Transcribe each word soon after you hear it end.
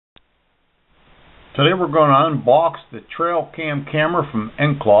Today we're going to unbox the trail cam camera from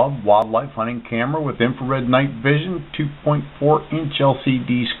ENKLOV wildlife hunting camera with infrared night vision, 2.4-inch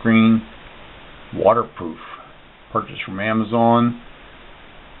LCD screen, waterproof. Purchased from Amazon.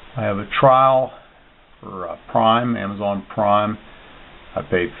 I have a trial for Prime, Amazon Prime. I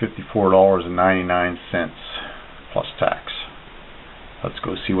paid $54.99 plus tax. Let's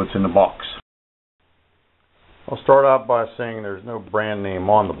go see what's in the box. I'll start out by saying there's no brand name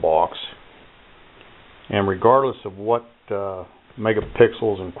on the box. And regardless of what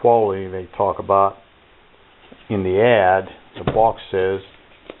megapixels and quality they talk about in the ad, the box says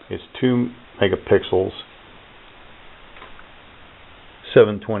it's 2 megapixels,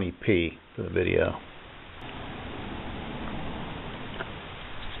 720p for the video.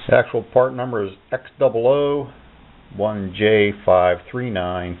 The actual part number is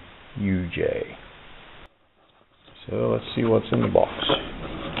X00-1J539UJ. So let's see what's in the box.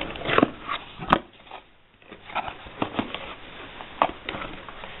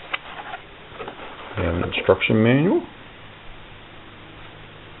 We have an instruction manual.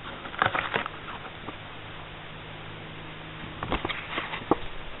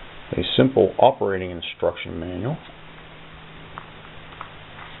 A simple operating instruction manual.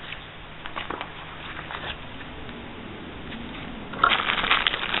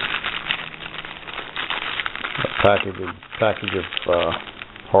 A package of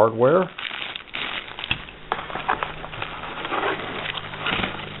hardware.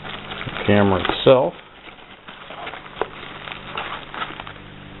 The camera itself.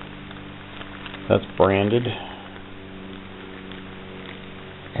 That's branded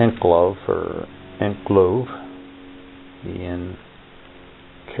ENKLOV or ENKLOV, E-N-K-L-O-V.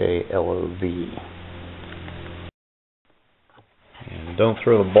 And don't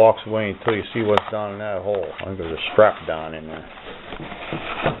throw the box away until you see what's down in that hole. I think there's a strap down in there.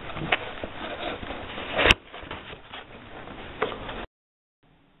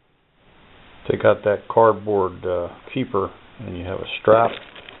 Take out that cardboard keeper and you have a strap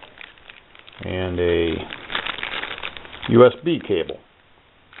and a USB cable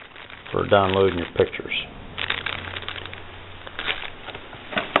for downloading your pictures.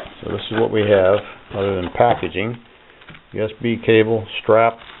 So this is what we have other than packaging. USB cable,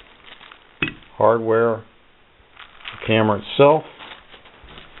 strap, hardware, the camera itself,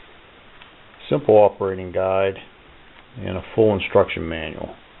 simple operating guide, and a full instruction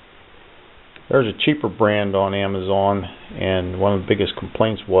manual. There's a cheaper brand on Amazon, and one of the biggest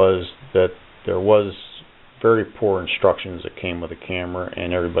complaints was that there was very poor instructions that came with the camera,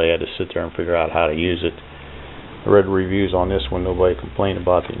 and everybody had to sit there and figure out how to use it. I read reviews on this one, nobody complained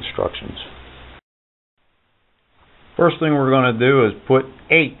about the instructions. First thing we're going to do is put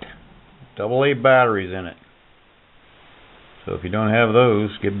 8 AA batteries in it. So if you don't have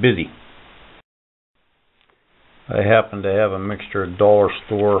those, get busy. I happen to have a mixture of dollar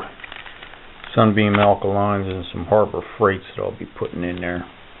store Sunbeam alkalines and some Harbor Freights that I'll be putting in there.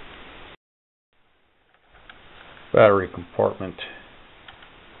 Battery compartment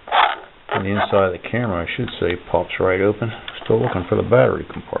on the inside of the camera, I should say, pops right open. Still looking for the battery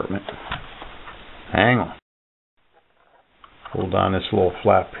compartment. Hang on. Pull down this little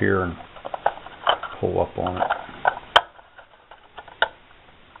flap here and pull up on it.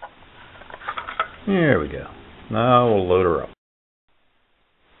 There we go. Now we'll load her up.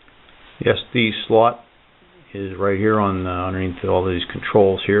 The SD slot is right here on underneath all these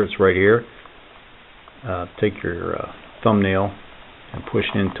controls here. It's right here. Take your thumbnail and push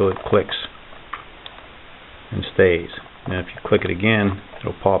it until it clicks and stays. And if you click it again,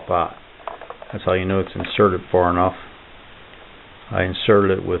 it'll pop out. That's how you know it's inserted far enough. I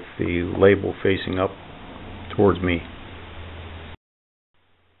inserted it with the label facing up towards me.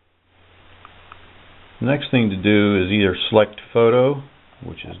 The next thing to do is either select photo,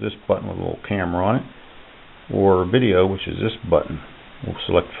 which is this button with a little camera on it, or video, which is this button. We'll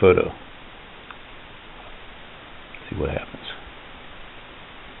select photo. See what happens.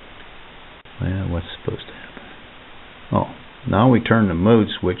 Well, what's supposed to happen? Oh, now we turn the mode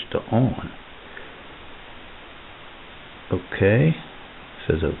switch to on. Okay. It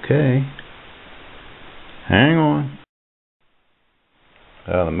says okay. Hang on.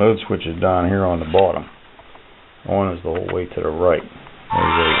 The mode switch is down here on the bottom. On is the whole way to the right.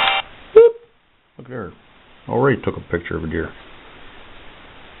 There's a whoop. Look there. Already took a picture of a deer.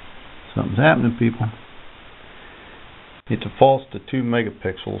 Something's happening, people. It defaults to 2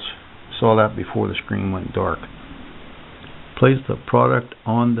 megapixels. Saw that before the screen went dark. Place the product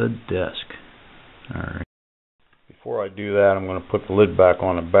on the desk. Alright. Before I do that, I'm going to put the lid back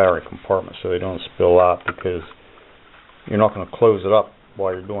on the battery compartment so they don't spill out, because you're not going to close it up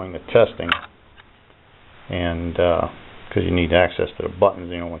while you're doing the testing. and because you need access to the buttons,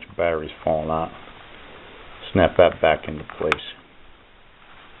 you don't want your batteries falling out. Snap that back into place.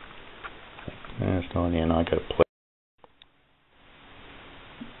 That's not in. I got to play.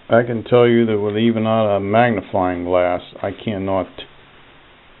 I can tell you that with even on a magnifying glass, I cannot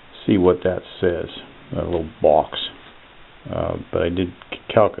see what that says. That little box. But I did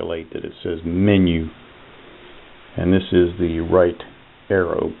calculate that it says menu, and this is the right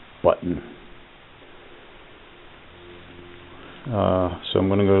arrow button. So I'm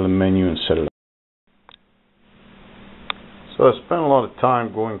going to go to the menu and set it up. So I spent a lot of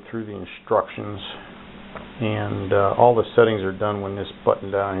time going through the instructions, and all the settings are done when this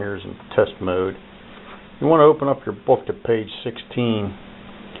button down here is in test mode. You want to open up your book to page 16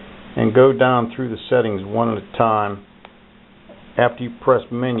 and go down through the settings one at a time. After you press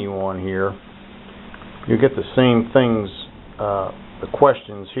menu on here, you get the same things, the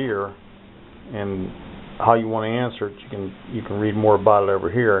questions here, and how you want to answer it. You can read more about it over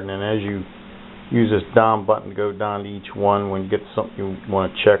here, and then as you use this down button to go down to each one, when you get something you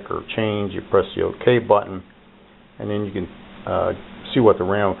want to check or change, you press the OK button, and then you can see what the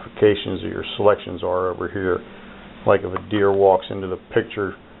ramifications of your selections are over here. Like if a deer walks into the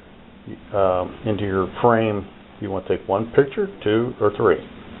picture, into your frame, you want to take one picture, 2, or 3,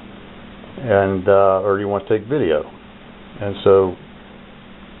 and or you want to take video. And so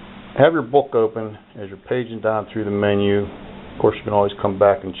have your book open as you're paging down through the menu. Of course, you can always come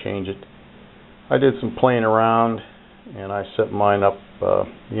back and change it. I did some playing around, and I set mine up the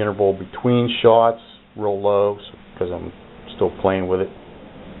interval between shots real low, because I'm still playing with it,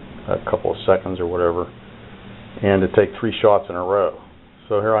 a couple of seconds or whatever, and to take 3 shots in a row.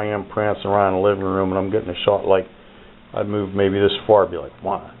 So here I am prancing around the living room, and I'm getting a shot like I'd move maybe this far, be like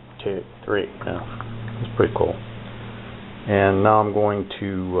 1, 2, 3. Yeah, it's pretty cool. And now I'm going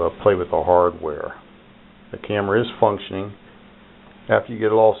to play with the hardware. The camera is functioning. After you get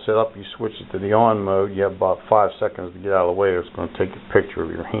it all set up, you switch it to the on mode. You have about 5 seconds to get out of the way. It's going to take a picture of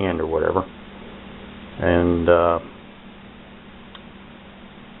your hand or whatever. And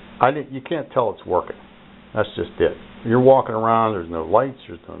you can't tell it's working. That's just it. You're walking around, there's no lights,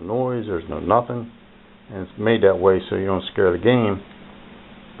 there's no noise, there's no nothing. And it's made that way so you don't scare the game.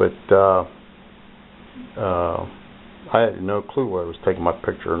 But I had no clue whether it was taking my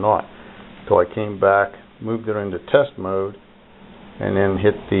picture or not until I came back, moved it into test mode, and then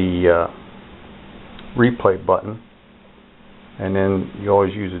hit the replay button, and then you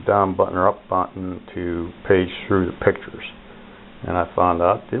always use the down button or up button to page through the pictures. And I found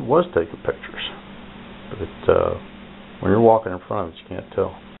out it was taking pictures, but when you're walking in front of it, you can't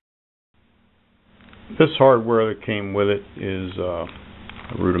tell. This hardware that came with it is a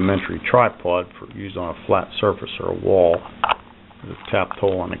rudimentary tripod for use on a flat surface or a wall. There's a tapped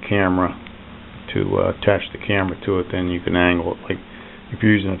hole on the camera to attach the camera to it. Then you can angle it, like if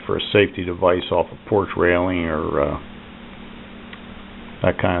you're using it for a safety device off a porch railing or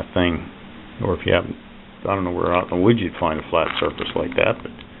that kind of thing, or if you haven't, I don't know where out in the woods you'd find a flat surface like that,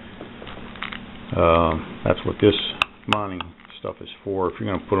 but that's what this mounting stuff is for. If you're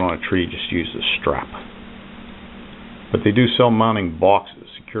going to put it on a tree, just use the strap. But they do sell mounting boxes,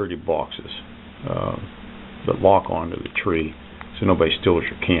 security boxes, that lock onto the tree so nobody steals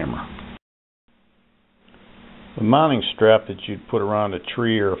your camera. The mounting strap that you'd put around a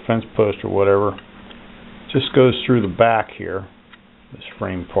tree or a fence post or whatever just goes through the back here, this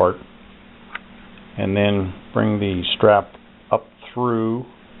frame part, and then bring the strap up through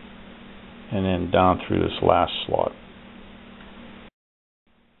and then down through this last slot,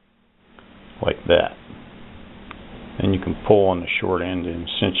 like that. Then you can pull on the short end and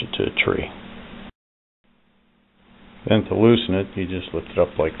cinch it to a tree. Then to loosen it, you just lift it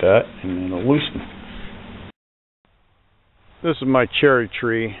up like that and then it'll loosen. This is my cherry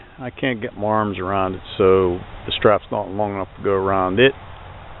tree. I can't get my arms around it, so the strap's not long enough to go around it.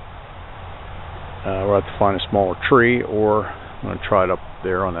 We'll have to find a smaller tree, or I'm going to try it up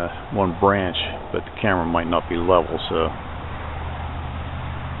there on one branch, but the camera might not be level, so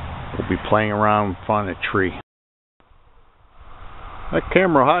we'll be playing around and finding a tree. That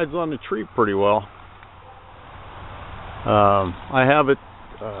camera hides on the tree pretty well. I have it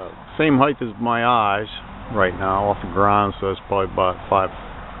same height as my eyes right now off the ground, so it's probably about 5'5",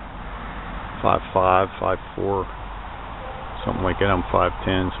 5'4", something like that. I'm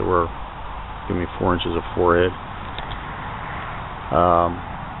 5'10", so we're give me 4 inches of forehead.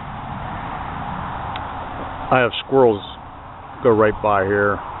 I have squirrels go right by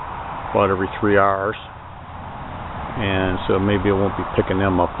here about every 3 hours, and so maybe I won't be picking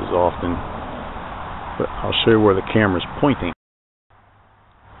them up as often, but I'll show you where the camera's pointing.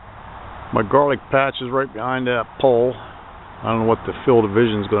 My garlic patch is right behind that pole. I don't know what the field of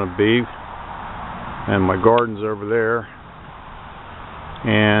vision is going to be. And my garden's over there.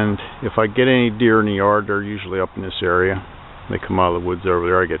 And if I get any deer in the yard, they're usually up in this area. They come out of the woods over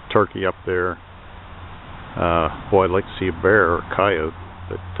there. I get turkey up there. Boy, I'd like to see a bear or a coyote.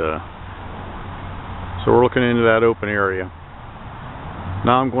 But so we're looking into that open area.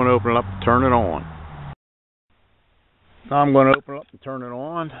 Now I'm going to open it up and turn it on. Now I'm going to open it up and turn it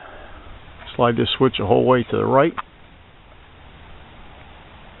on. Slide this switch the whole way to the right.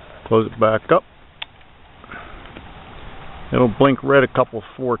 Close it back up. It'll blink red a couple,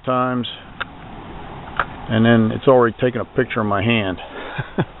 4 times. And then it's already taken a picture of my hand.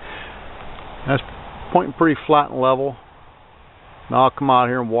 That's pointing pretty flat and level. Now I'll come out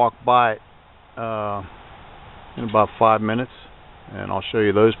here and walk by it in about 5 minutes. And I'll show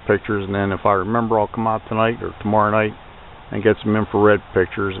you those pictures. And then if I remember, I'll come out tonight or tomorrow night and get some infrared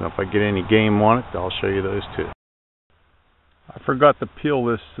pictures, and if I get any game on it, I'll show you those too. I forgot to peel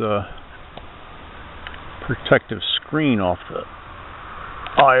this protective screen off the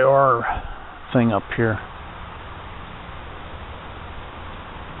IR thing up here.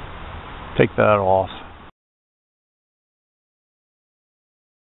 Take that off.